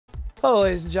Hello,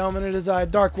 ladies and gentlemen, it is I,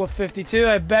 DarkWolf52.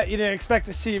 I bet you didn't expect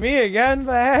to see me again,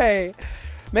 but hey,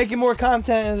 making more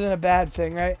content isn't a bad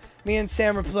thing, right? Me and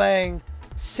Sam are playing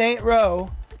Saint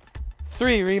Row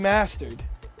 3 Remastered.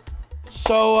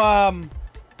 So,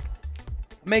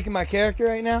 making my character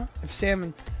right now. If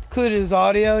Sam included his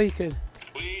audio, he could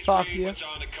talk to you.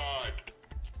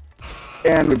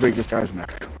 And we break this guy's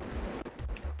neck.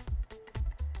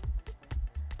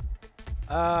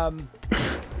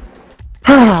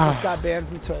 Just got banned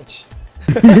from Twitch.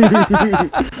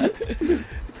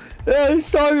 Yeah, he's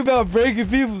talking about breaking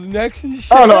people's necks and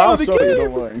shit. Oh no, I'll show you,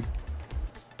 don't worry.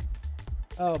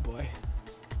 Oh boy.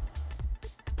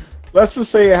 Let's just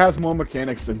say it has more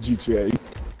mechanics than GTA.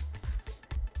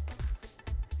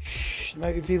 Shh,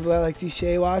 might be people that like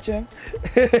GTA watching.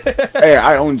 Hey,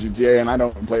 I own GTA and I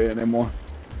don't play it anymore.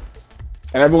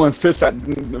 And everyone's pissed at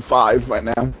 5 right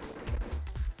now.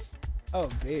 Oh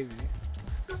baby.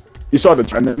 You saw the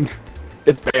trending.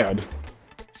 It's bad.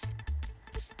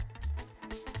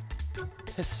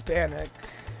 Hispanic.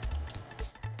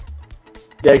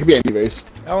 Yeah, it could be any race.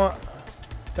 I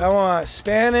want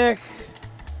Hispanic.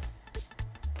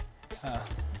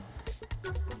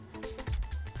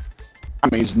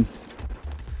 I'm Asian.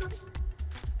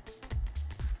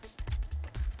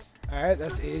 Alright,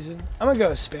 that's Asian. I'm gonna go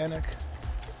Hispanic.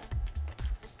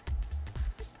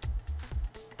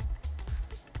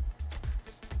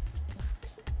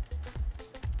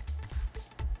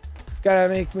 Gotta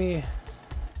make me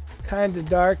kinda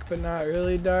dark, but not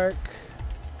really dark.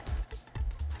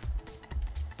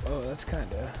 Oh, that's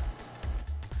kinda...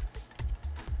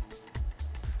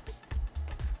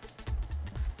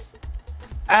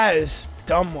 That is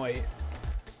dumb white.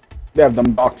 They have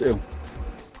them dark too.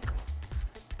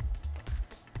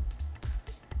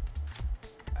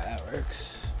 That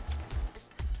works.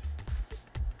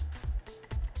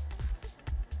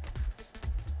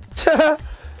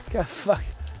 God, fuck.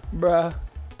 Bruh.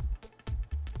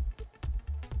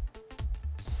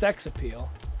 Sex appeal.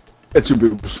 It's your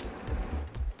boobs.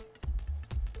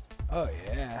 Oh,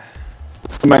 yeah.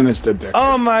 Minus the dick.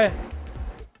 Oh, my.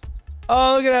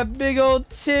 Oh, look at that big old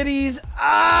titties.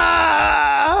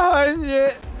 Ah,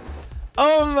 shit.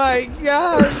 Oh, my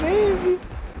God, baby.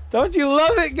 Don't you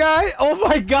love it, guy? Oh,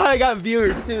 my God, I got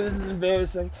viewers, too. This is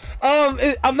embarrassing.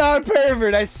 I'm not a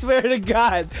pervert. I swear to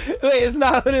God. Wait, it's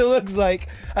not what it looks like.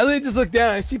 I literally just look down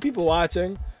and I see people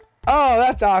watching. Oh,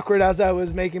 that's awkward as I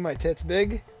was making my tits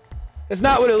big. It's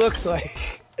not what it looks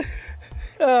like.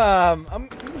 I'm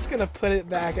just going to put it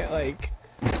back at, like...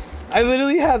 I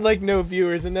literally had, like, no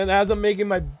viewers. And then as I'm making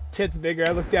my tits bigger,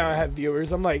 I look down and I have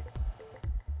viewers. I'm like,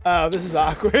 oh, this is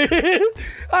awkward.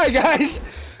 Hi, guys.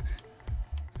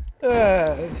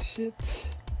 Shit.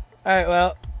 Alright,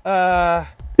 well,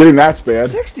 You think that's bad?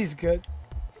 60's good.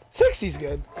 60's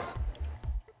good.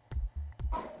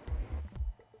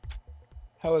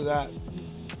 How was that?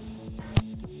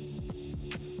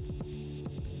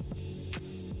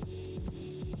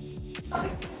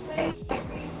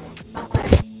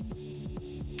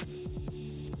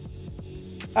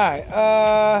 Alright,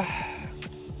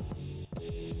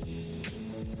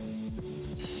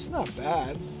 it's not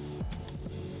bad.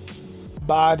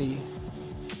 Body.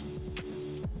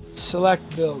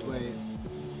 Select build weight.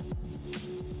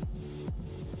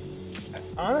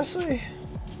 Honestly,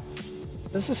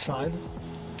 this is fine.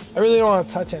 I really don't want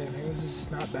to touch anything. This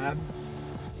is not bad.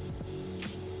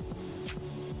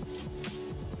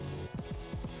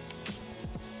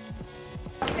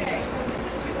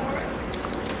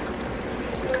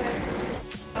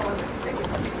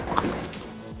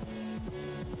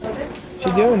 What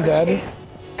you doing, Daddy?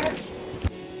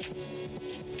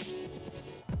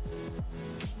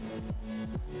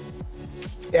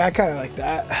 Yeah, I kind of like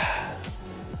that.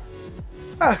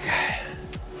 Okay.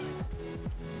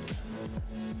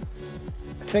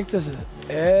 I think this is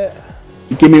it.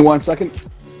 Give me 1 second.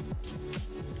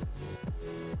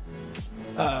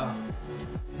 Uh-oh.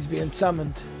 He's being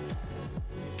summoned.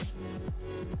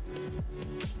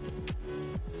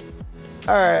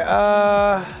 Alright,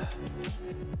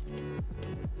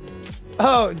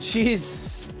 oh, Jesus.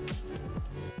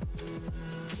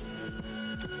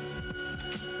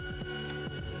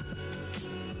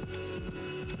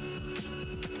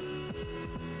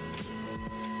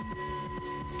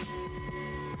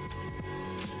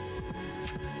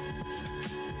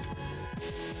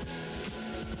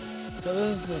 So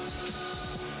this is just...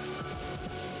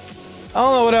 I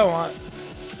don't know what I want.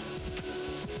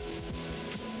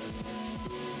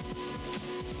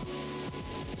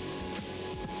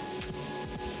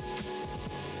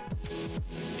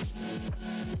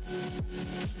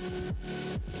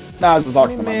 No, I was just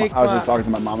talking to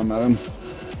my mom and mom.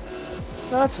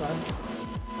 That's fine.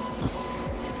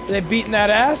 Are they beating that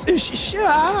ass?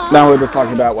 Now we're just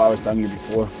talking about what I was telling you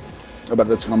before. About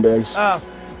the scumbags. Oh.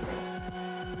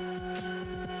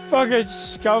 Fucking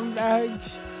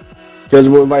scumbags. Because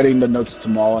we're writing the notes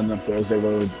tomorrow, and then Thursday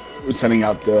we're sending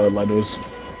out the letters.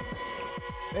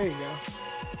 There you go.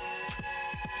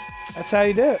 That's how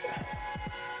you do it.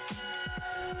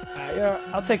 Alright, yeah,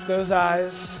 I'll take those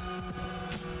eyes.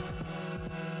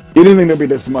 You didn't think there'd be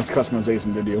this much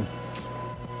customization, did you?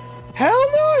 Hell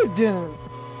no, I didn't.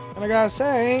 And I gotta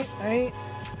say, I ain't.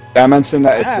 I mentioned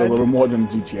that it's a little more than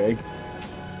GTA.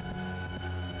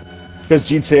 Because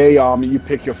GTA, you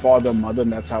pick your father and mother,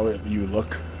 and that's how you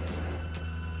look.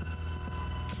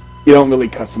 You don't really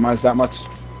customize that much.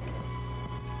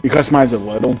 You customize a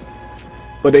little,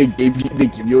 but they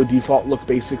give you a default look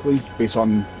basically based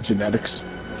on genetics.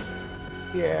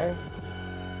 Yeah.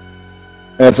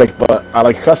 And it's like, but I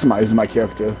like customizing my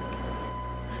character.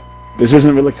 This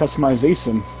isn't really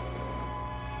customization.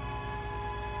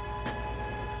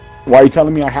 Why are you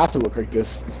telling me I have to look like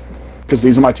this? Because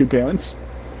these are my two parents?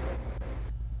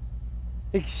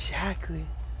 Exactly.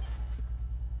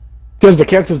 Because the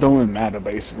characters don't even matter,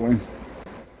 basically.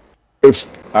 Oops,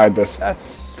 I just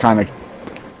kind of...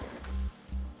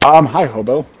 hi,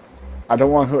 hobo. I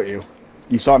don't want to hurt you.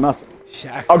 You saw nothing.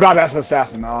 Shaq. Oh god, that's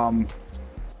assassin.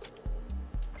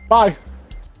 Bye.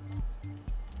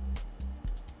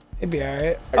 It'd be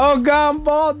alright. Oh god, I'm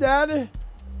bald, daddy.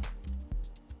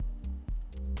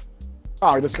 Oh,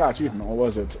 I just got achievement. What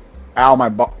was it? Ow, my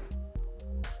butt.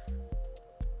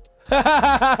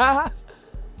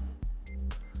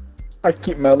 I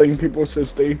keep melding people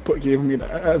since they gave me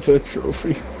that as a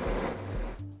trophy.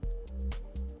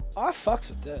 Oh, I fucks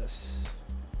with this.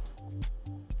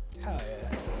 Hell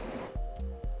yeah.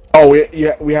 Oh,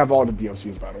 we have all the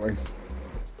DLCs, by the way.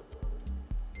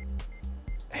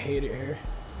 I hate it here.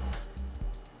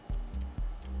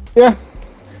 Yeah.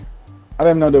 I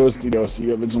didn't know there was DLC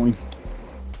originally.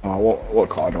 What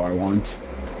car do I want?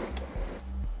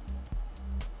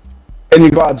 And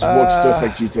your garage works just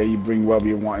like GTA. You bring whatever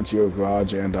you want into your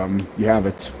garage, and you have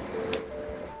it.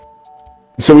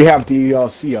 So we have the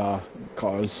DLC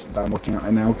cars that I'm looking at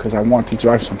right now because I want to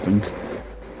drive something.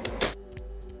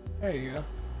 There you go.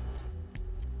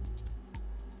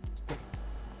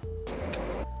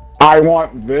 I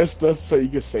want this just so you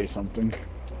can say something.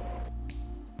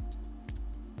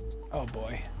 Oh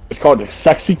boy. It's called the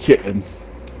Sexy Kitten.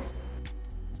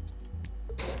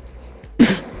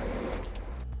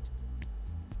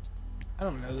 I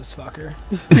don't know this fucker.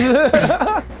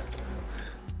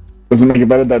 Does it make it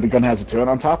better that the gun has a turret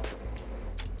on top?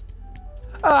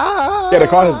 Yeah, the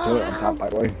car has a turret on top, by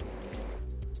the way.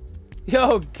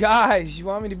 Yo, guys, you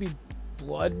want me to be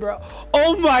blood, bro?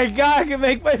 Oh my god, I can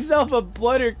make myself a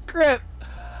blood or crip.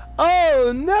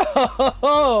 Oh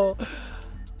no!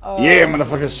 Yeah,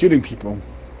 motherfucker's shooting people.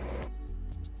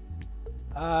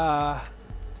 Oh,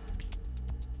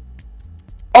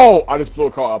 I just blew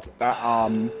a car up. That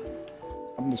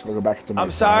I'm just gonna go back to my. I'm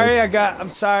sorry, I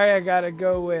gotta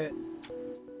go with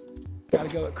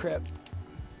crip.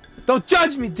 Don't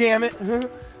judge me, damn it.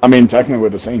 I mean, technically we're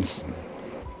the Saints.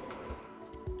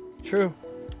 True,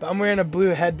 but I'm wearing a blue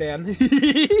headband.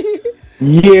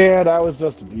 Yeah, that was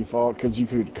just the default because you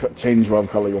could change whatever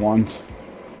color you want.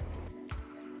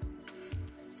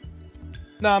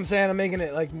 No, I'm saying I'm making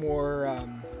it like more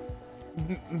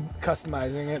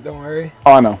customizing it. Don't worry.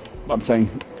 Oh, I know. I'm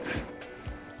saying.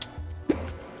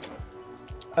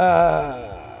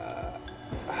 I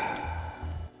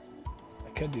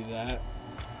could do that.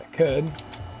 I could.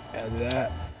 Yeah, do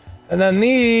that. And then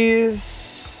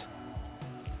these.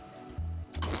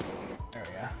 There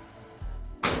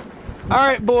we go.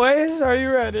 Alright, boys. Are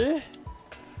you ready?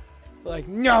 Like,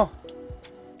 no.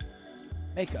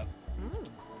 Makeup.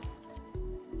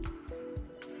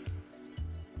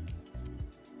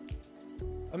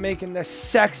 I'm making the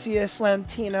sexiest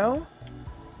Latino.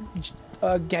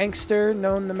 Gangster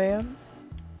known to man.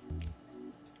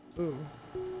 Ooh.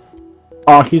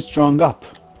 Oh, he's strung up.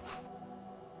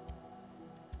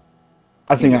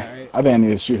 I think I need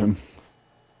to shoot him.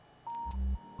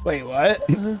 Wait, what?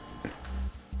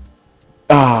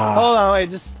 Ah. Hold on, wait.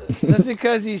 Just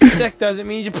because he's sick doesn't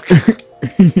mean you.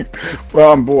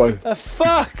 Well, I'm bored. The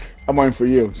fuck? I'm waiting for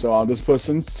you. So this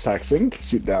person's texting.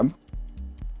 Shoot them.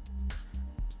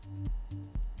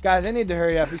 Guys, I need to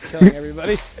hurry up. He's killing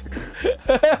everybody.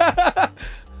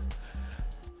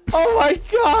 Oh my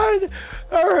god!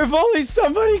 Or if only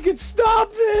somebody could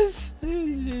stop this!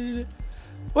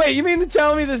 Wait, you mean to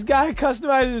tell me this guy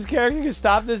customizes his character to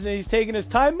stop this and he's taking his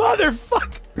time?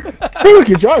 Motherfucker! Hey, look,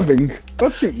 you're driving.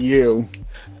 Let's shoot you.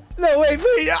 No, wait,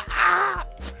 please! Ah!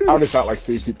 I would have shot like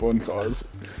 3 people in cars.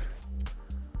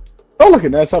 Oh, look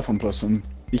at that cell phone person.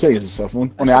 You can't use a cell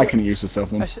phone. Only I can use the cell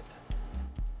phone.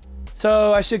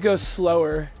 So I should go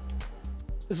slower,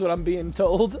 is what I'm being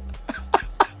told.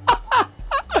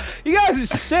 You guys are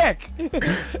sick. You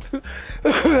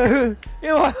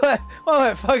want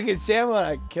that fucking Sam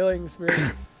on a killing spree?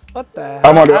 What the hell?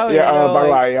 I'm on it. Yeah, by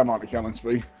the way, I'm on a killing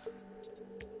spree.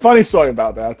 Funny story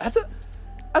about that.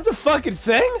 That's a fucking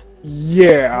thing?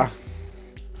 Yeah.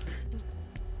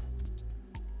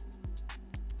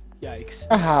 Yikes.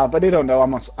 But they don't know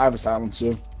I have a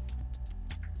silencer.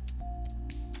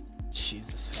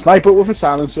 Jesus. Sniper with a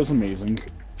silencer is amazing.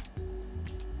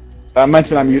 I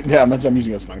mentioned I'm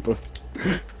using a sniper.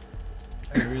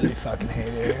 I really fucking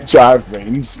hate it. So I have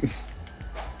brains.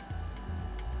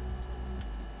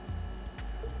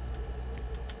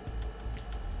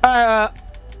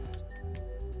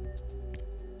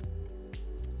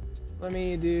 Let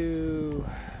me do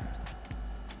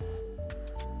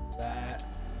that.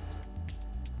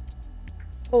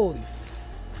 Holy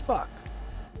fuck.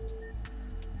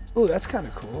 Ooh, that's kind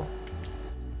of cool.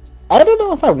 I don't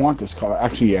know if I want this car.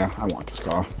 Actually, yeah, I want this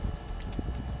car.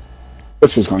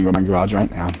 This is going to go in my garage right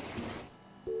now.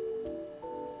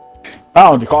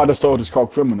 Oh, the car I just sold is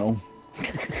called Criminal.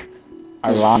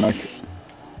 Ironic.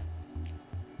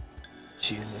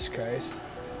 Jesus Christ.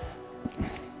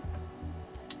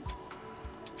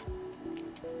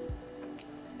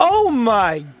 Oh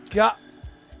my god.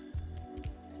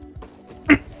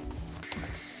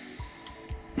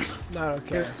 Not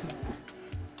okay.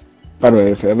 By the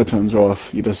way, if it ever turns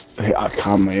off, you just hit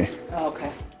calmly. Oh,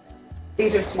 okay.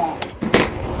 These are small.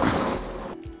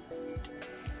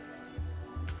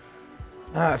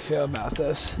 How do I feel about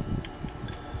this?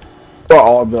 For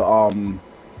all the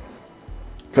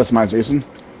customization.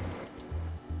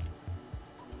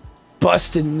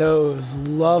 Busted nose,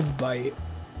 love bite.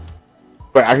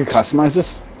 Wait, I can customize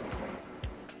this?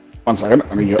 1 second,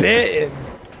 let me get Bitten.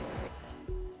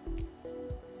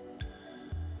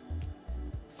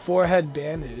 Forehead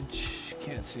bandage.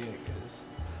 Can't see it because.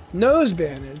 Nose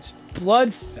bandage.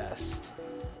 Blood fest.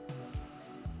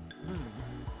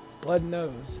 Blood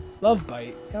nose. Love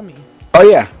bite. Yummy. Oh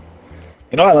yeah.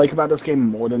 You know what I like about this game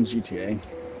more than GTA?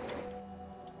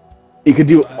 You could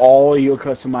do all your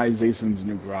customizations in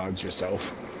your garage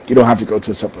yourself. You don't have to go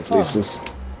to separate places.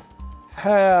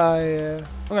 Hell yeah.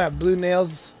 I'm gonna have blue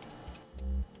nails.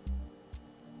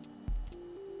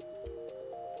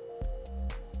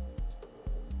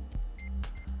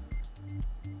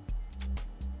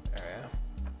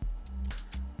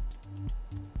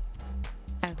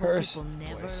 People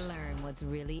never learn what's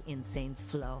really Insane's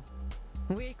flow.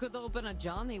 We could open a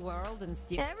Johnny World and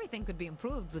steal. Everything could be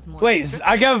improved with more. Wait,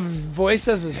 I got voice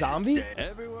as a zombie?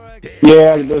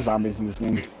 Yeah, there's zombies in this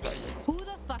game. Who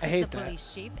the fuck I is hate the that.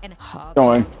 police chief and Don't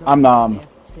worry, I'm we're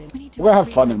gonna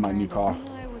have fun in my new car.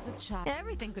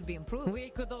 everything could be improved. We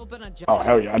could open a Oh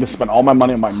hell yeah, I just spent all my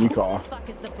money on my new car. Who the fuck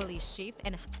is the police chief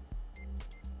and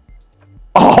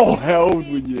Oh hell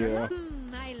yeah.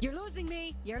 You're losing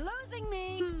me. You're losing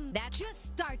me. That just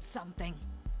starts something.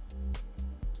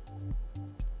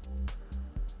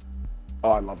 Oh,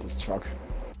 I love this truck.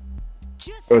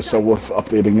 Just It was so worth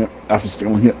updating it after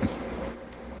stealing it.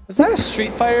 Was that a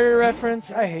Street Fighter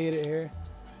reference? I hate it here.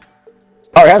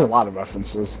 Oh, it has a lot of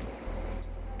references.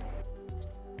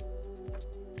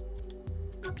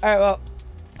 Alright, well,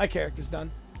 my character's done.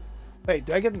 Wait,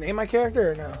 do I get to name my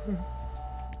character or no?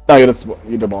 No,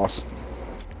 you're the boss.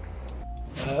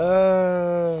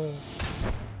 Oh,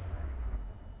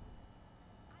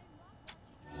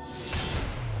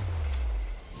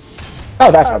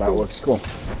 That's how that works. Cool.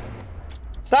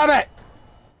 stop it!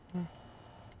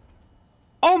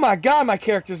 Oh my god, my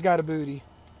character's got a booty.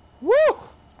 Woo!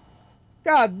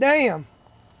 God damn.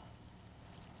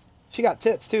 She got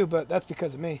tits too, but that's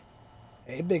because of me.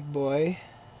 Hey, big boy.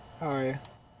 How are you?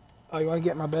 Oh, you want to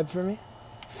get in my bed for me?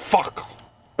 Fuck.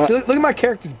 See, look at my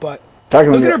character's butt.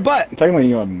 Look at her butt. Technically,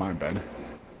 you're on my bed.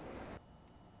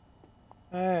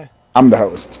 Eh. I'm the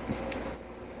host.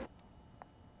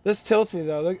 This tilts me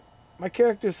though. Look, my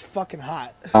character's fucking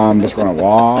hot. I'm just gonna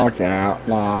walk out.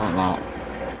 La, la.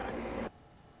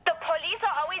 The police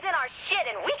are always in our shit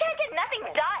and we can't get nothing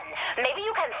done. Maybe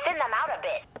you can thin them out a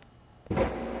bit.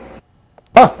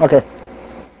 Oh, okay.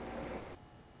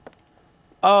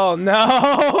 Oh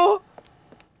no!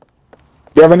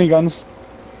 Do you have any guns?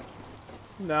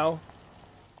 No,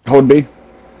 Hold B.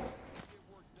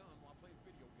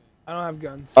 I don't have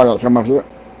guns. Oh, no, come after it.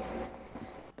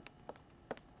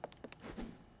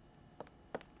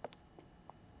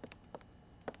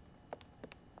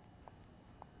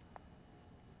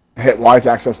 Hit Y to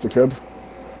access the crib.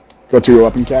 Go to your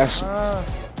weapon cache.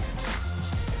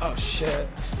 Oh shit.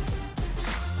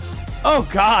 Oh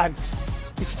god.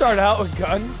 You start out with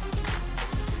guns?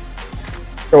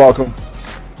 You're welcome.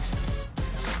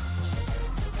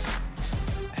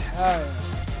 Hell yeah.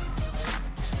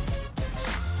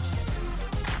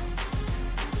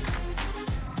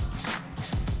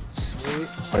 Sweet.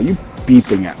 Are you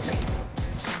beeping at me?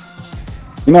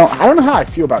 You know, I don't know how I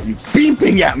feel about you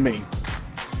beeping at me.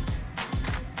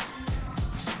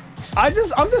 I'm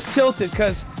just tilted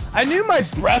because I knew my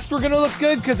breasts were gonna look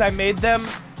good because I made them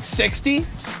 60,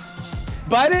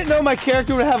 but I didn't know my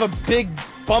character would have a big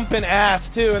bumping ass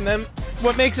too. And then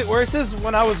what makes it worse is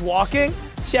when I was walking,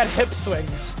 she had hip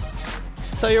swings.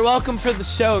 So you're welcome for the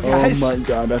show, guys. Oh my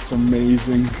god, that's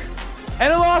amazing.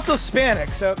 And I'm also Hispanic,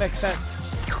 so it makes sense.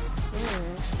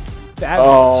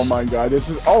 Oh my god, this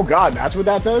is. Oh god, that's what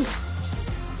that does?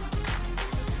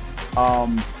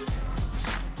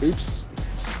 Oops.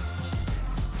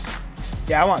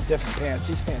 Yeah, I want different pants.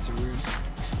 These pants are weird.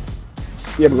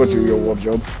 You ever go to your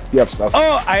wardrobe? You have stuff.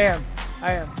 Oh, I am.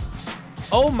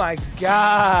 Oh my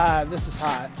god, this is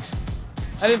hot.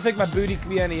 I didn't think my booty could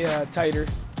be any tighter.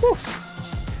 Woof.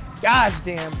 Gosh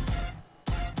damn.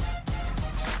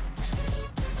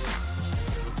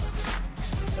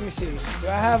 Let me see. Do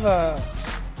I have a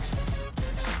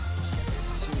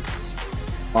suits?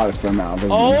 Oh, it's been out.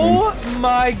 Oh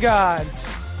my god.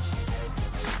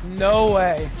 No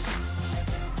way.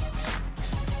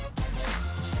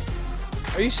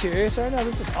 Are you serious right now?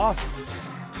 This is awesome.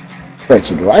 Wait,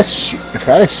 so do I shoot? If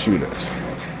I shoot it.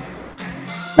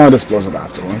 No, this blows up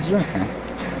afterwards. Okay.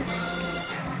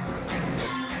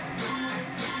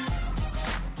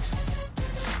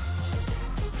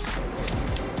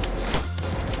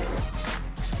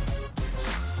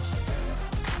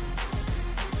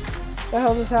 What the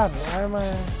hell just happened? Why am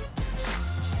I...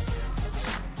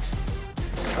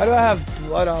 Why do I have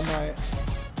blood on my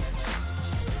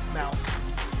mouth?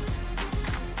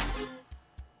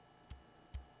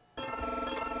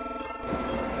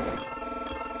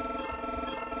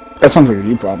 That sounds like a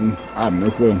you problem. I have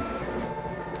no clue.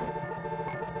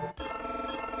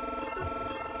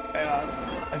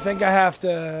 I think I have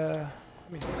to...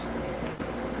 Let me see.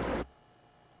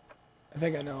 I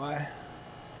think I know why.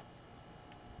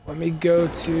 Let me go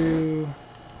to...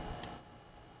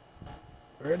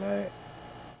 Where did I...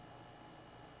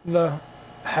 The...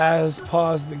 Has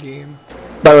paused the game.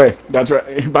 By the way, that's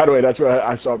right. By the way, that's what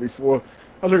I saw before.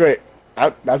 I was like,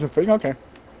 wait, that's a thing? Okay.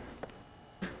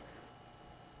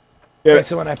 Yeah. Wait,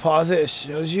 so when I pause it, it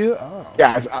shows you? Oh.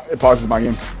 Yeah, it pauses my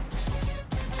game.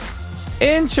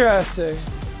 Interesting.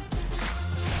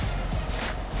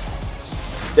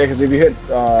 Yeah, because if you hit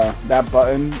that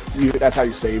button, that's how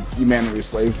you save. You manually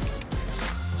save.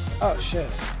 Oh, shit.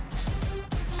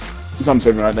 That's what I'm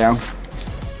saving right now.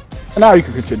 And now you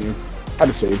can continue. I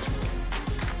just saved.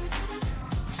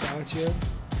 Gotcha.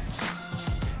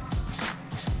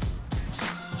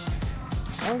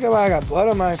 I don't get why I got blood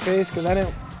on my face, because I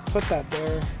didn't put that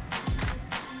there.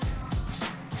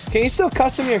 Can you still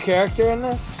custom your character in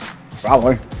this?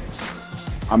 Probably.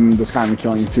 I'm just kind of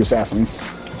killing 2 assassins.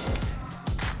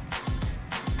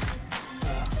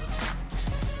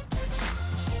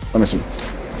 Let me see.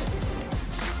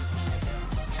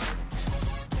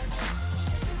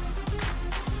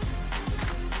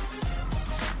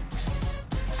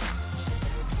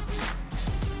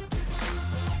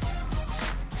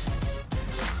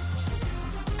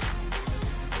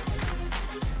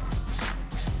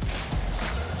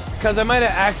 Because I might have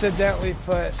accidentally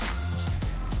put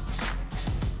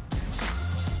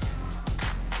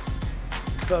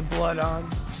the blood on.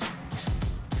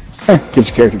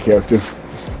 Gives your character.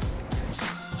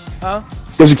 Huh?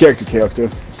 Gives your character.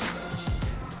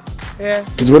 Yeah,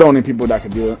 Because we're the only people that can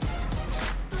do it.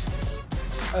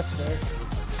 that's fair.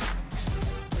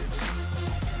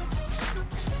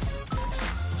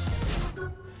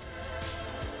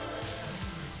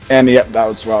 And yep, that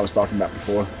was what I was talking about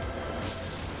before.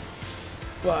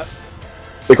 What?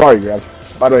 The car you grabbed.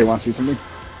 By the way, you want to see something?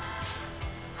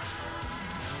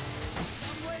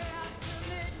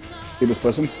 See this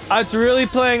person? It's really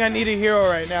playing I Need a Hero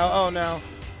right now. Oh no.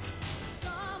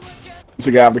 So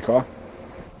you grab the car.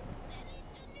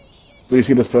 So you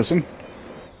see this person?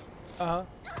 Uh-huh.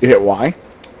 You hit Y.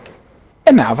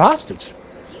 And now hostage.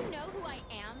 Do you know who I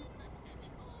am?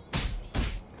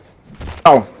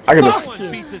 Oh, I got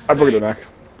this. I broke the neck.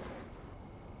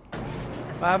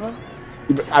 What happened?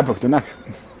 I broke the neck.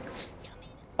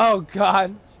 Oh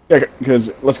god. Yeah,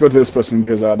 because let's go to this person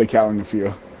because they're carrying the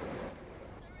fear.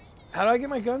 How do I get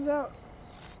my guns out?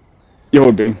 You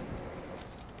would be.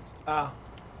 Oh.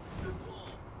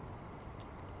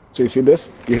 So So you see this?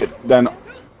 You hit then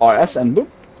RS and boop.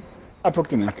 I broke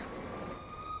the neck.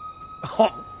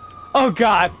 Oh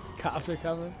God! Cops are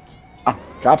coming. Ah,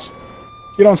 cops?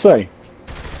 You don't say.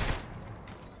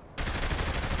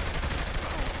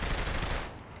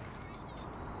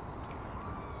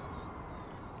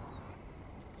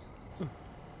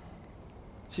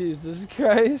 Jesus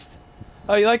Christ!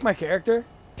 Oh, you like my character?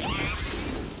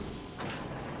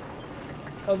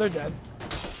 Oh, they're dead.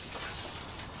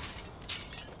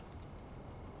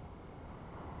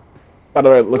 By the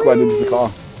way, look what I did to the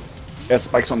car. It has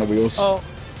spikes on the wheels. Oh.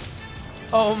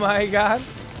 Oh my God.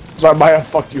 So I might have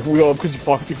fucked your wheel up because you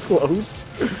fucked too close.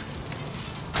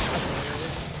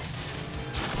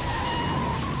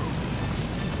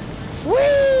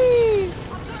 Whee!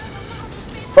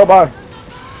 Oh, bye.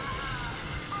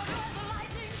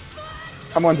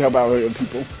 I'm going to help out with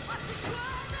people.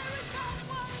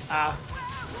 Ah.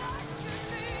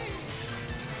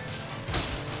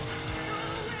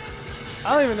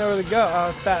 I don't even know where to go. Oh,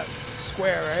 it's that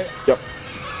square, right? Yep.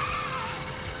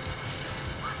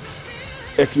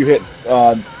 If you hit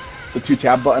the 2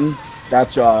 tab button,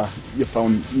 that's your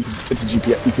phone. It's a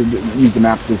GPS. You can use the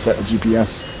map to set a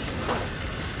GPS.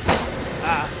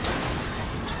 Ah.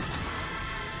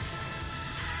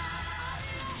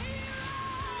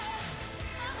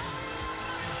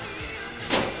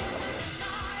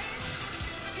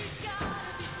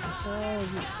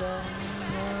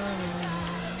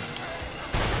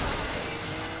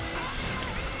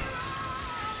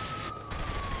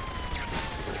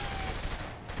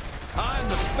 I'm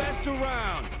the best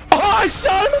around. Oh, I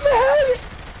shot him in the head!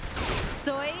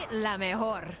 Soy la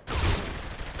mejor.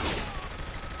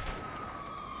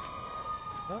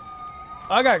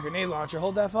 I got a grenade launcher.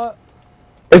 Hold that thought.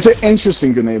 It's an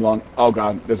interesting grenade launch. Oh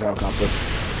god, there's a helicopter.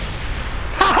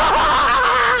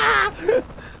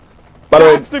 By the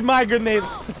way, That's my grenade.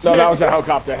 no, that was a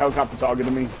helicopter. A helicopter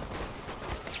targeted me.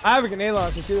 I have a grenade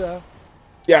launcher too, though.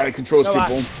 Yeah, it controls No,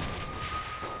 people.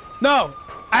 No,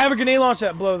 I have a grenade launcher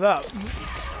that blows up.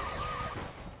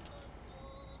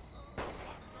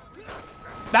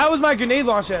 That was my grenade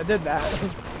launcher that did that.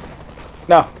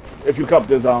 No, if you look up,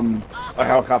 there's a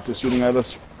helicopter shooting at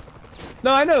us.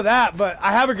 No, I know that, but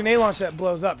I have a grenade launcher that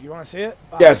blows up. You want to see it?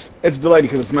 Yes, it's delayed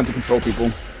because it's meant to control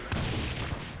people.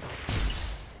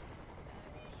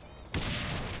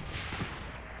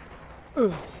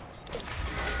 Oh,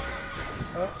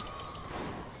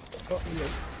 yeah.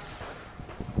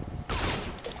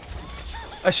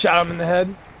 I shot him in the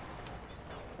head.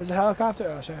 There's a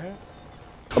helicopter. Oh, should I hit?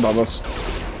 Above us.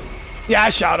 Yeah, I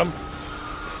shot him.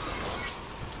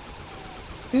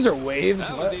 These are waves.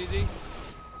 That What? was easy.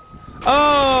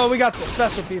 Oh, we got the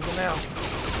special people now.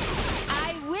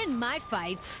 I win my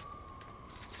fights.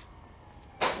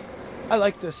 I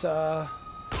like this.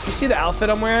 You see the outfit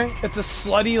I'm wearing? It's a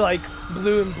slutty, like,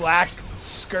 blue and black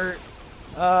skirt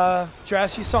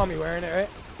dress. You saw me wearing it, right?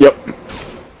 Yep.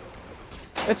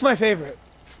 It's my favorite.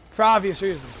 For obvious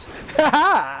reasons.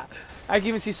 I can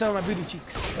even see some of my booty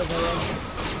cheeks.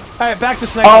 Alright, back to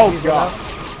sniping. Oh, people, God.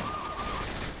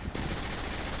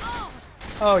 huh?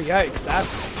 Oh, yikes.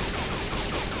 That's...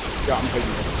 Yeah, I'm taking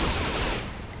this.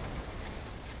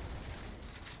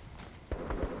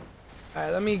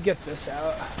 Alright, let me get this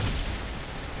out.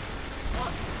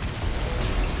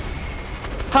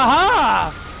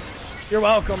 Haha! You're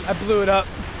welcome. I blew it up.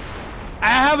 I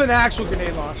have an actual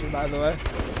grenade launcher, by the way.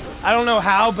 I don't know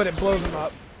how, but it blows them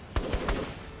up.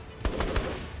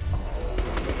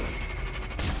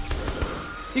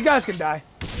 You guys can die.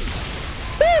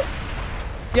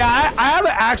 Yeah, I have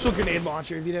an actual grenade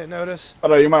launcher, if you didn't notice. Oh,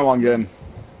 no, you might want to get in.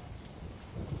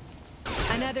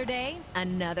 Another day,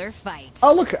 another fight.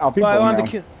 Oh, look, our people Well, I now.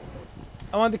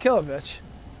 wanted to kill a bitch.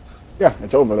 Yeah,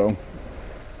 it's over, though.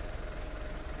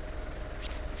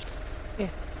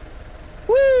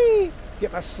 Whee!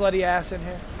 Get my slutty ass in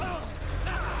here.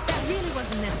 That really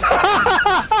wasn't necessary.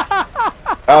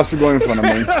 Alice for going in front of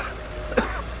me.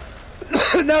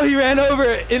 No, he ran over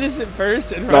an innocent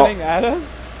person No. running at us.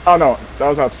 Oh, no, that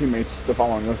was our teammates. They're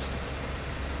following us.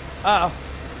 Uh oh.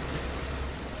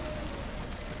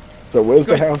 So where's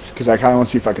the Good. house? Because I kind of want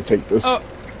to see if I could take this. Oh,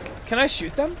 can I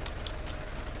shoot them?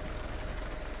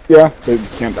 Yeah, they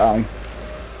can't die.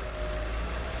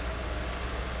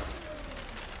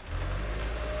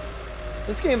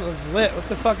 This game looks lit. What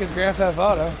the fuck is Grand Theft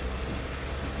Auto?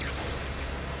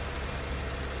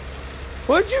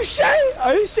 What'd you say?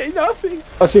 I didn't say nothing.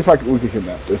 Let's see if we can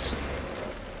kidnap this.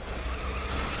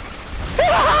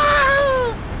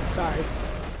 Sorry.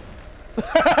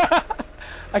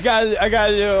 I got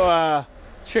a little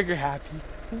trigger happy.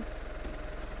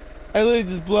 I literally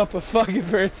just blew up a fucking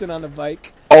person on a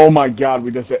bike. Oh my god,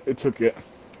 we just it took it.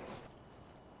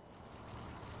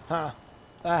 Huh.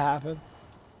 That happened.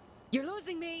 You're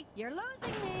losing me. You're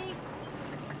losing me.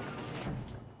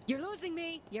 You're losing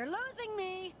me. You're losing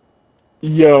me.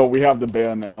 Yo, we have the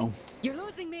bear now. You're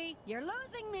losing me. You're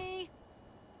losing me.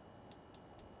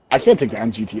 I can't take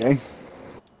down GTA.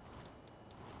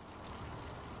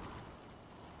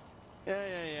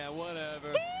 Yeah,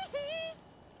 whatever.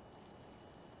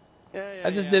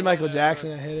 I just did Michael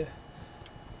Jackson and hit it.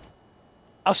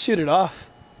 I'll shoot it off.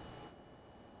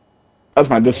 That's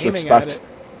my Aiming at disrespect. it.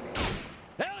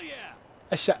 Hell yeah!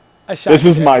 I shot This your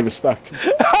is dick. my respect.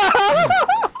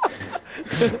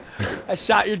 I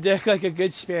shot your dick like a good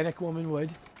Hispanic woman would.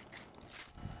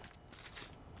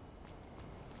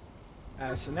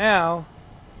 So now,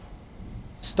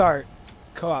 start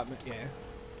co-op. Yeah.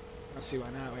 Let's see why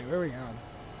not. Wait, where are we going?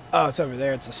 Oh, it's over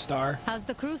there. It's a star. How's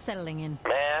the crew settling in?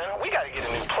 Man, we gotta get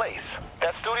a new place.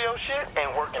 That studio shit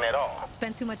ain't working at all.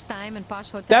 Spent too much time in posh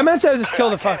hotel. Did I mention I just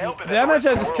killed the I can't fucking? help it Did I that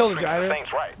mention I the just rest killed of the the world driver?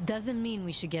 thinks right. Doesn't mean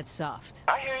we should get soft.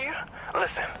 I hear you.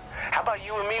 Listen, how about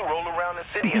you and me roll around the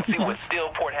city and see what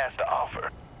Steelport has to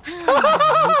offer?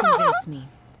 You convinced me.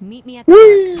 Meet me at the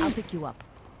park. I'll pick you up.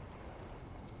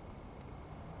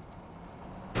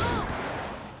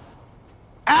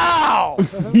 Ow!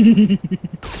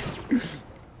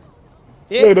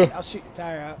 Later. I'll shoot your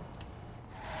tire out.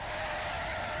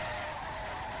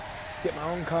 Get my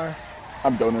own car.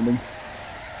 I'm donating.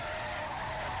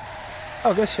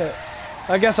 Oh, good shit.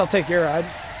 I guess I'll take your ride.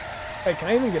 Wait, can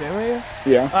I even get in with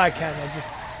you? Yeah. Oh, I can. I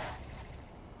just.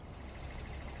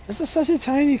 This is such a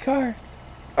tiny car.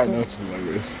 I know it's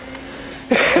hilarious.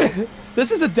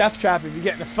 This is a death trap if you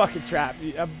get in a fucking trap.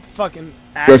 A fucking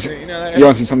accident. You know that? You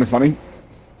want to see something funny?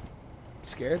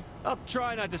 Scared? I'm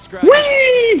trying not to scratch.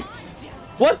 Whee!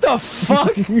 What the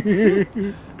fuck?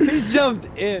 He jumped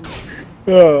in.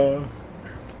 Oh,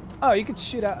 you could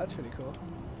shoot out. That's pretty cool.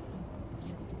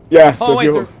 Yeah. Oh So wait,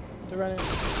 if you they're running.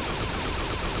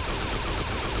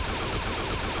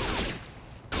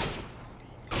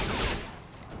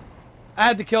 I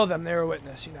had to kill them. They were a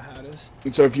witness. You know how it is.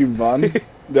 so if you run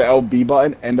the LB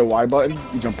button and the Y button,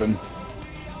 you jump in.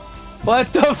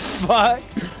 What the fuck?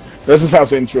 This is how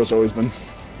the intro's always been.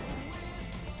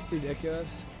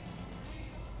 Ridiculous.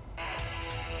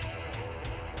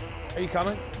 Are you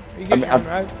coming? Are you getting on,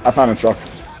 right? I found a truck.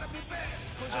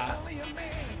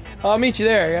 I'll meet you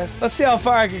there, I guess. Let's see how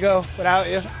far I can go without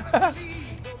you.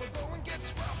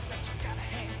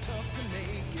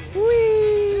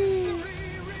 Whee!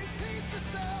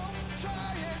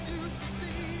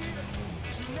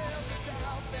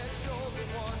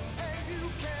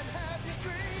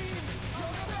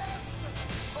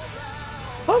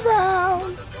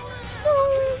 Around.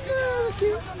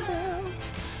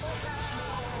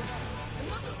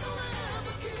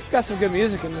 Got some good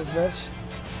music in this bitch.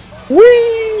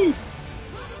 Whee!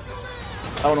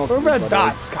 I don't know if We're it's red by the way.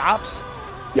 dots, cops.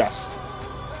 Yes.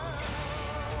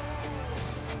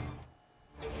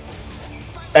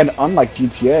 And unlike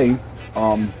GTA,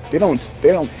 they don't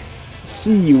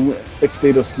see you if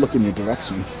they just look in your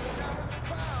direction.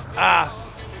 Ah.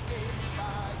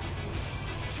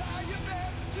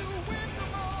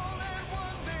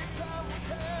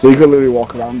 So you can literally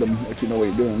walk around them if you know what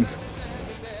you're doing.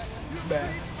 Bad.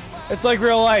 It's like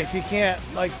real life. You can't,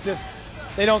 like, just...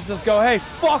 They don't just go, hey,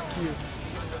 fuck you.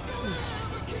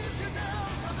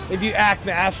 If you act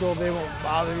natural, they won't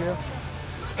bother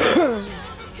you.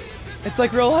 It's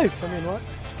like real life. I mean, what?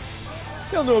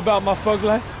 You don't know about my fug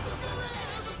life.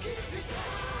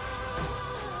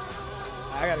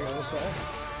 I gotta go this way.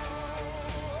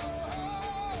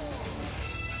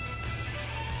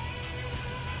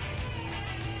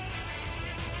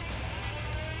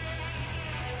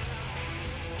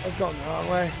 I was going the wrong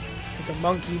way. Like a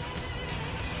monkey.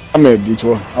 I made a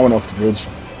detour. I went off the bridge.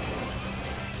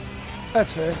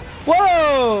 That's fair.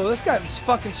 Whoa! This guy just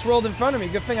fucking swirled in front of me.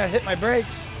 Good thing I hit my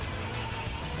brakes.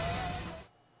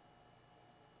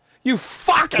 You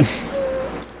fucking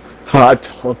I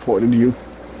teleported you.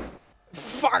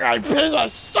 fucking piece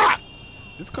of shit!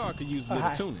 This car could use a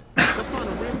little tuning. Let's find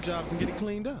the rim jobs and get it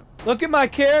cleaned up. Look at my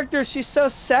character. She's so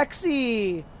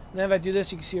sexy. And then if I do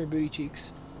this, you can see her booty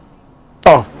cheeks.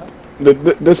 Oh,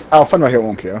 this our friend right here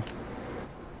won't care.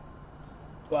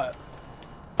 What?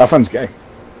 Our friend's gay.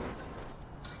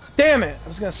 Damn it! I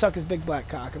was gonna suck his big black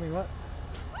cock. I mean, what?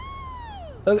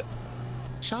 Look.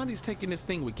 Shawnee's taking this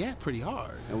thing with Gat pretty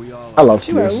hard. And we all I love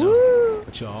She went, tears. woo!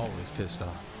 But you're always pissed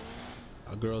off.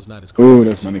 Our girl's not as Ooh, crazy.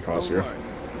 there's many cars here.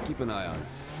 keep an eye on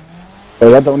her.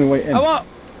 Is that the only way in? I want.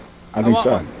 I think want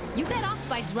so. one. You get off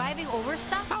by driving over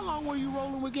stuff? How long were you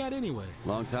rolling with Gat anyway?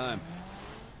 Long time.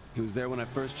 He was there when I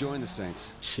first joined the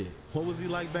Saints. Shit, what was he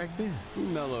like back then? He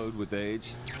mellowed with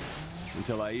age.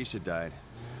 Until Aisha died.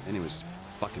 And he was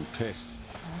fucking pissed.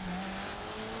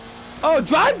 Oh,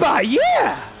 drive-by,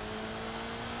 yeah!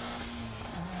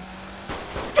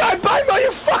 Drive-by,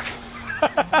 motherfucker!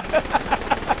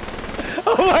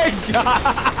 Oh my god!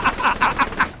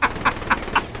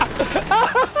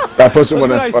 That person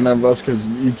went in front of us because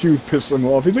you two pissed him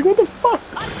off. He's like, what the fuck?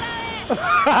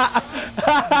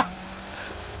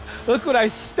 Look what I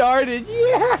started,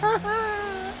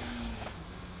 yeah!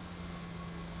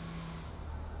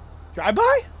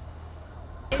 Drive-by?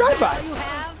 Drive-by. You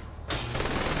have?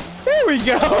 There we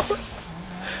go!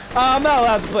 I'm not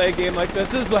allowed to play a game like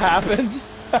this. This is what happens.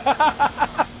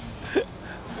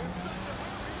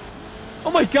 Oh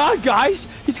my god, guys!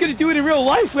 He's gonna do it in real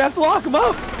life. We have to lock him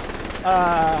up.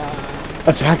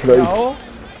 Exactly. No.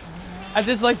 I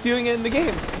just like doing it in the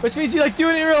game, which means you like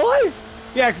doing it in real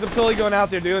life. Yeah, because I'm totally going out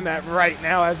there doing that right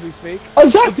now as we speak.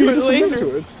 Exactly. I'll do it later.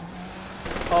 To it.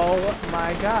 Oh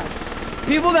my god.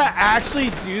 People that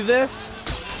actually do this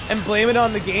and blame it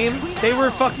on the game, they were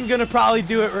fucking gonna probably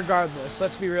do it regardless.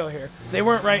 Let's be real here. They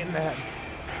weren't right in the head.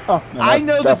 Oh, no, I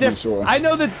know the difference. Sure. I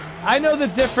know the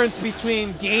difference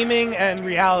between gaming and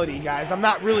reality, guys. I'm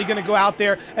not really gonna go out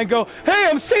there and go, "Hey,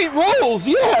 I'm Saint Rolls,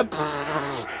 yeah."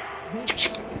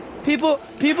 People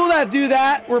that do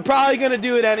that were probably gonna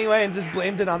do it anyway and just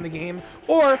blamed it on the game,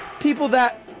 or people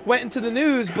that went into the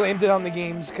news blamed it on the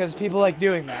games because people like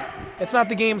doing that. It's not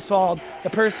the game's fault. The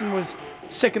person was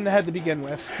sick in the head to begin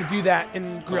with to do that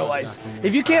in real life.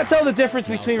 If you can't tell the difference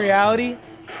between reality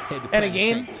and a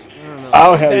game,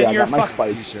 oh hell then yeah, I you're got my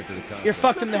fucked. spikes. You're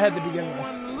fucked in the head to begin with.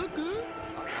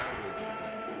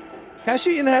 Can I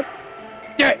shoot you in the head?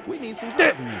 Yeah. We need some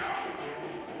drivers.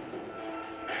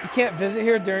 You can't visit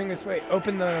here during this. Wait,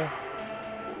 open the.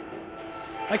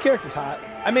 My character's hot.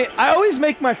 I mean, I always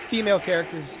make my female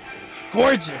characters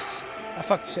gorgeous. I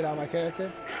fucked the shit out of my character.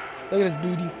 Look at his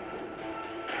booty.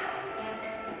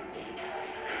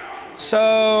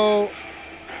 So,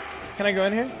 can I go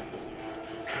in here?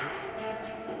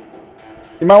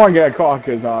 You might want to get a car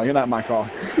because you're not my car.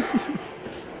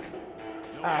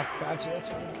 Ah, gotcha. That's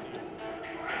fine.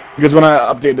 Because when I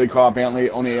updated the car, apparently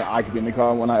only I could be in the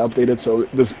car when I updated, so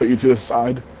this put you to the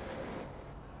side.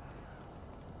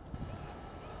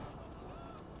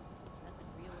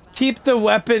 Keep the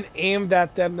weapon aimed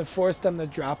at them to force them to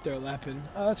drop their weapon.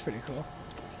 Oh, that's pretty cool.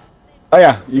 Oh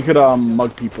yeah, you could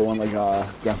mug people and like Grand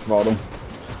Theft Auto.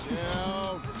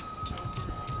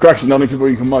 Correction, the only people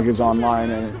you can mug is online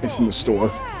and it's in the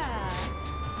store.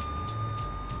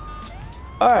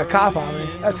 Alright, cop on me.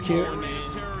 That's cute.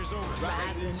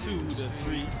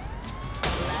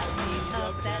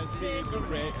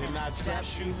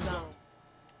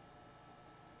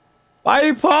 Why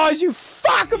you pause? You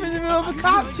fuck! I'm in the middle of a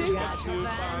cop chase.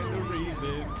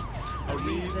 A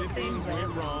reason things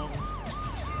went wrong.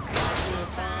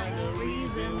 Find a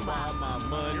reason why my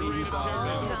money's all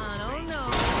gone. Oh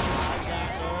no.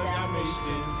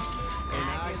 And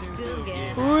I can still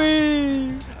get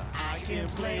Wee. I can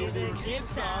play the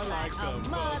guitar like a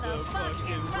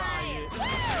motherfucking riot.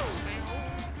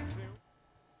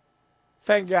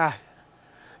 Thank God.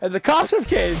 And the cops have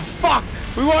came. Fuck!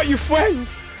 We want you friend.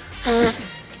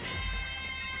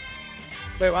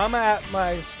 Wait, why am I at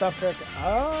my stuff record?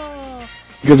 Oh.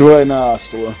 Because we're in a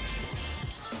store.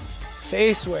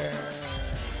 Face wear.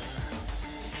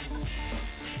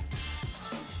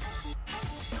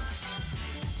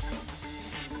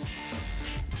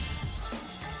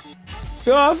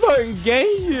 Yo, I'm fucking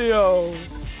gay, yo.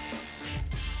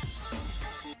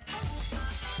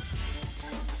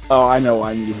 Oh, I know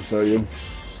I need to show you.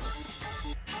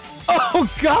 Oh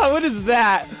God, what is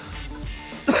that?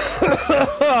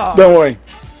 Don't worry.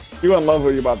 You're gonna love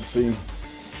what you're about to see.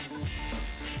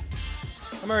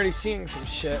 I'm already seeing some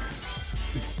shit.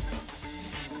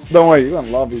 Don't worry, you're gonna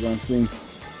love what you're gonna see.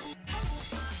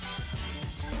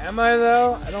 Am I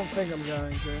though? I don't think I'm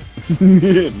going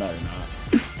to. No, you're not.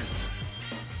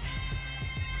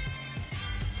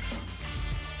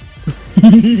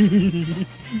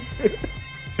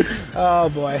 Oh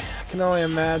boy, I can only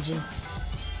imagine.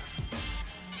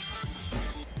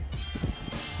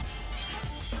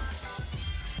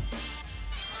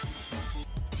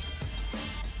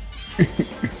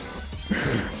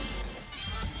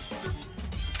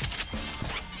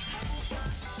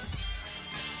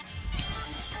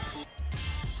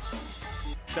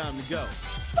 Time to go.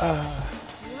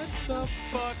 What the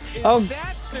fuck is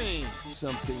that thing?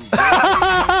 Something.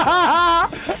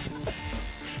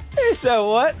 He said,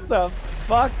 "What the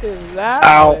fuck is that?"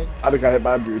 Ow! thing? I think I hit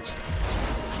my boots.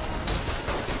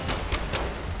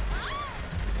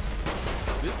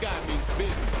 This guy means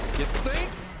business. You think?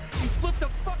 He flipped a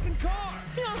fucking car.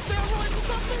 He on steroids or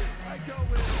something? go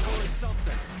with it or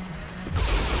something.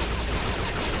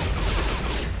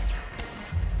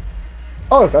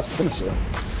 Oh, that's the finisher.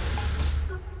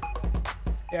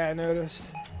 Yeah, I noticed.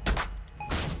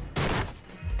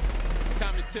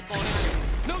 Time to tip on out.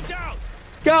 No doubt.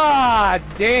 God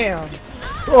damn.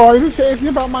 Oh, I didn't say anything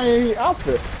about my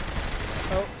outfit.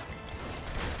 Oh.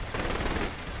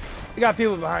 We got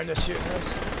people behind us shooting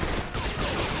us.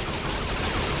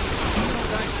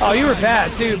 Oh, you were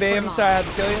bad too, babe. I'm sorry I had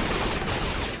to kill you.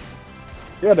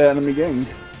 Yeah, the enemy gang.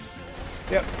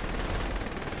 Yep.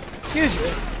 Excuse you.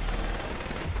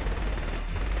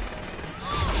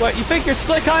 What, you think you're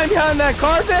slick hiding behind that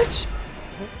car, bitch?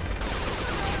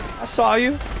 I saw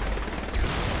you.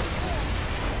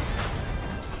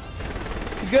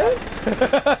 You good?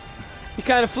 You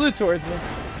kind of flew towards me.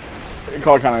 The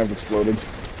car kind of exploded.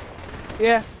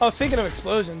 Yeah. Oh, speaking of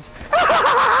explosions.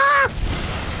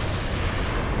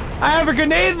 I have a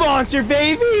grenade launcher,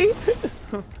 baby!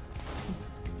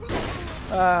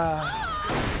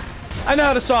 I know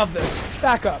how to solve this.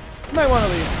 Back up. You might want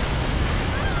to leave.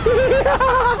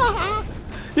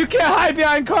 You can't hide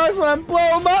behind cars when I'm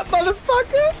blowing them up,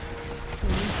 motherfucker!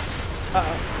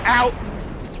 Uh-oh. Out!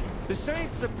 The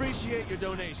Saints appreciate your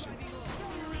donation.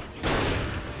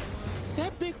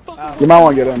 That big fucking You might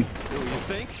want to get in. do you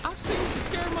think? I've seen some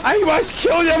scary I must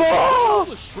kill them all!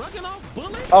 shrugging off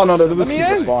bullets. Oh no, this me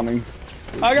keeps in. spawning.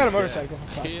 I got a motorcycle.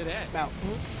 Hear that? I'm out.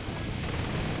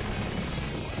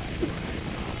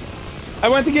 I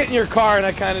went to get in your car and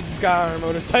I kind of just got on a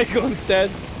motorcycle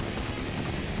instead.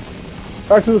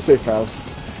 Back to the safe house.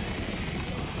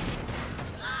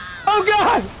 Oh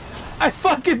god! I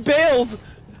fucking bailed!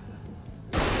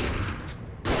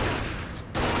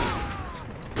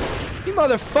 You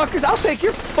motherfuckers, I'll take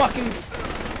your fucking...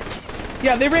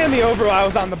 Yeah, they ran me over while I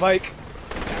was on the bike.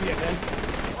 I'm getting in.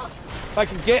 If I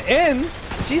can get in,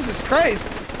 Jesus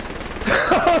Christ.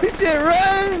 Oh shit,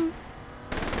 run!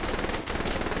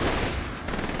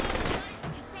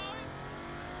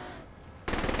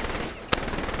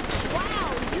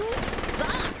 Wow, you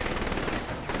suck.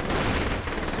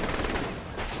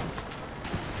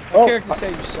 What character say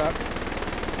you suck?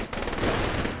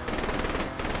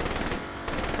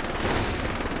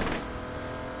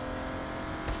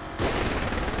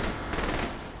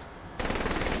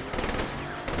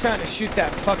 Trying to shoot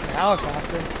that fucking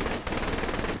helicopter.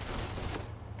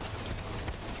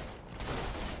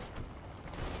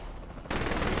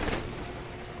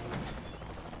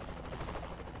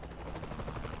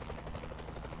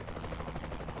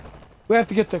 We have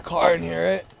to get the car in here,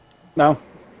 right? No.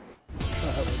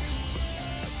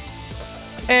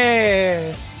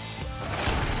 Hey!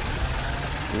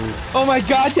 Oh my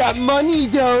god, that money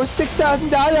though!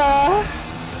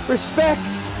 $6,000! Respect!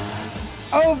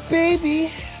 Oh baby!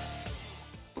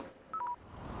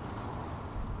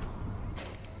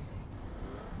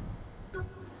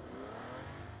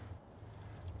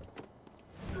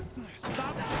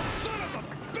 Stop that son of a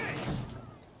bitch!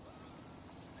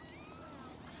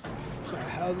 What the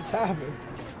hell just happened?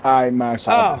 I managed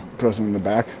to Oh. the person in the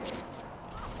back.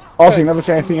 Also, you never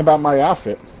say anything about my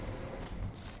outfit.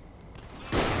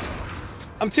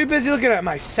 I'm too busy looking at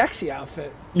my sexy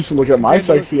outfit. You should look at my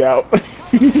sexy out.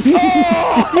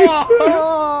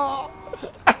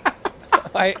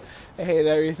 I hate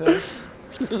everything.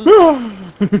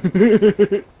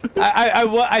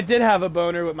 I did have a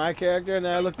boner with my character, and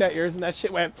then I looked at yours, and that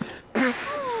shit went.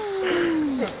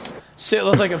 Shit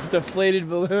looks like a deflated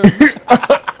balloon.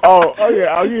 Oh, okay,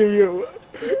 I'll give you.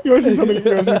 You want to see something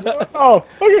embarrassing? Oh,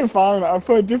 okay, fine. I'll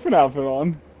put a different outfit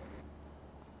on.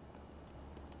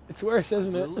 It's worse,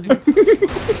 isn't it? Is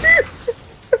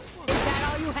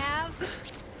that all you have?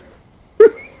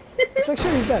 Let's make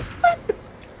sure he's dead.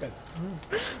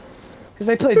 Because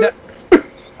they played that.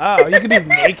 Oh, you can be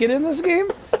naked in this game?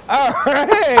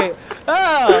 Alright!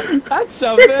 Oh, that's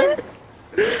something.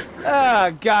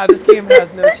 Oh, God, this game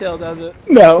has no chill, does it?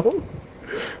 No.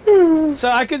 So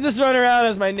I could just run around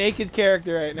as my naked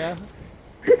character right now.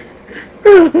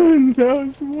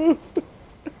 No, smooth.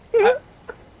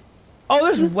 Oh,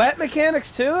 there's wet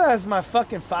mechanics too, as my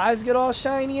fucking thighs get all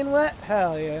shiny and wet?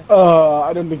 Hell yeah.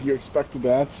 I don't think you expected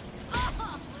that.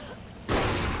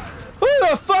 Who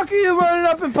the fuck are you running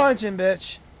up and punching,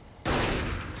 bitch?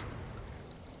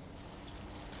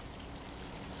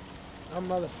 Oh,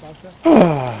 motherfucker.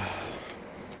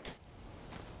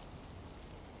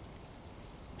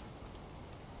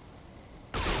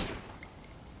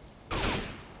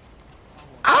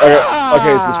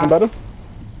 Okay, is this one better?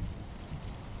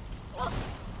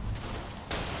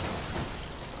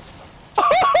 Oh,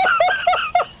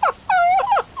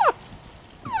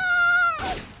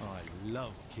 I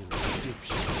love killing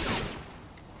dipshits.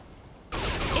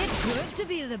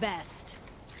 best.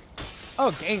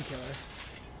 Oh, gang killer.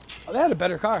 Oh, they had a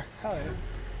better car. Hell yeah.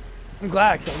 I'm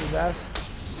glad I killed his ass.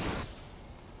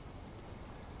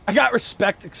 I got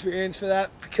respect experience for that.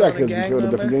 For Yeah, killing a because we gang killed a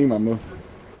member. different gang member.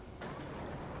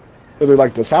 Do they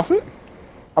like this outfit?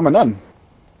 I'm a nun.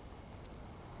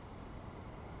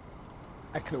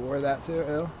 I could have wore that too.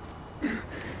 Ew.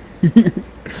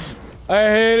 I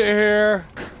hate it here.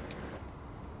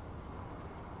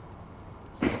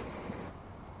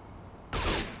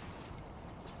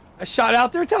 I shot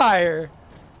out their tire.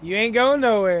 You ain't going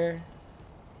nowhere.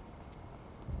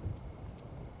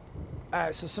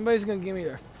 Alright, so somebody's gonna give me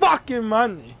their fucking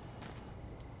money.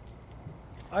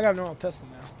 I got a normal pistol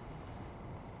now.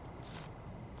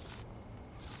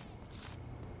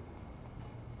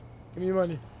 Give me your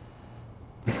money.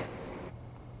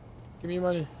 Give me your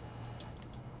money.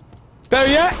 Better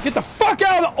yet, get the fuck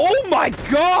out of the— oh my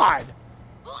god!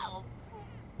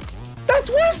 That's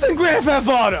worse than Grand Theft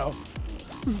Auto!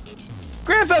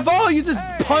 Grand Theft Auto, you just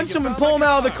punch him and pull him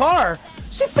out of the car.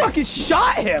 She fucking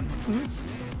shot him!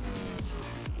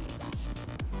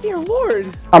 Dear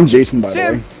Lord. I'm Jason, by the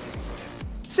way.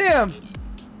 Sam!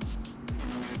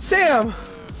 Sam!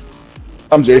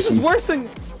 I'm Jason.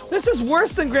 This is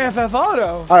worse than Grand Theft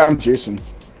Auto. Alright, I'm Jason.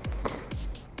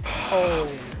 Oh.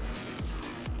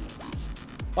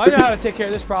 Well, I know how to take care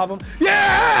of this problem.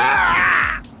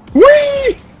 Yeah!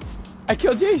 Whee! I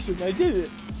killed Jason. I did it.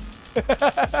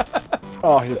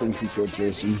 Oh, he thinks he killed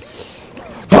Jason.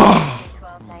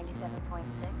 1297.6.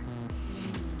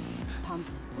 Pump.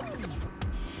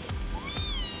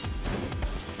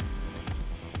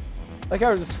 Like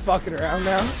I was just fucking around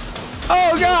now.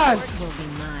 Oh god! Will be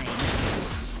mine.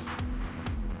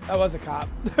 That was a cop.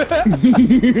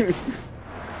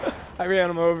 I ran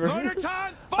him over. Motor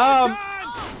time! Fire time!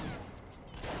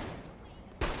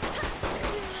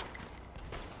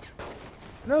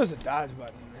 I know there's a dodge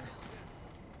button in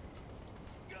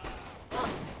there.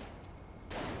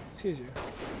 Excuse you.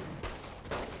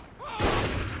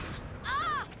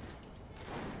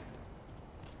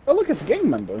 Oh, look, it's a gang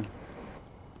member.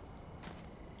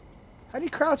 How do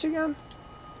you crouch again?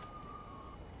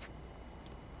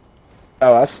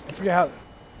 LS. I forget how.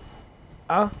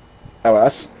 Huh?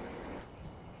 LS.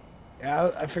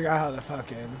 Yeah, I forgot how the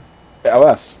fucking.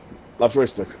 LS. Left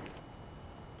joystick.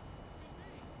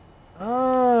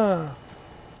 Ah.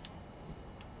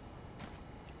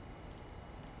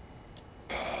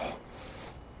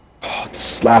 The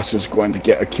slasher's going to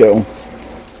get a kill.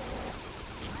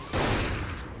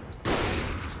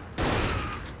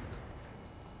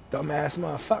 Dumbass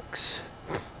motherfucks.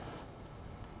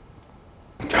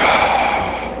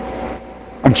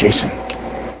 I'm Jason.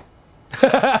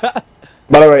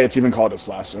 By the way, it's even called a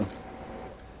slasher.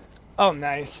 Oh,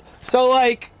 nice. So,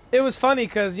 like, it was funny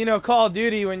because, you know, Call of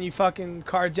Duty, when you fucking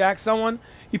carjack someone,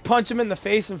 you punch them in the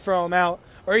face and throw them out.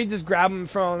 Or you just grab them and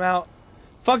throw them out.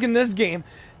 Fucking this game.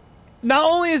 Not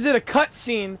only is it a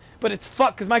cutscene, but it's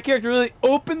fucked because my character really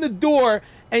opened the door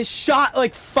and shot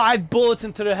like 5 bullets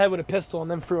into their head with a pistol and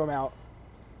then threw them out.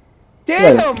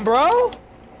 Damn, bro!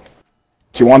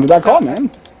 So you wanted that call,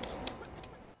 man.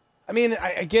 I mean,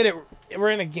 I get it. We're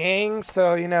in a gang,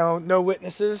 so, you know, no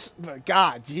witnesses. But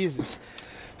God, Jesus.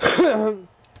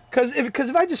 Because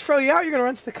if I just throw you out, you're going to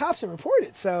run to the cops and report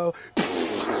it. So,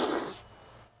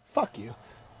 fuck you.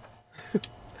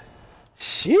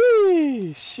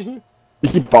 Sheesh. You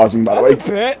keep pausing, by the way. That's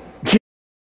a bit.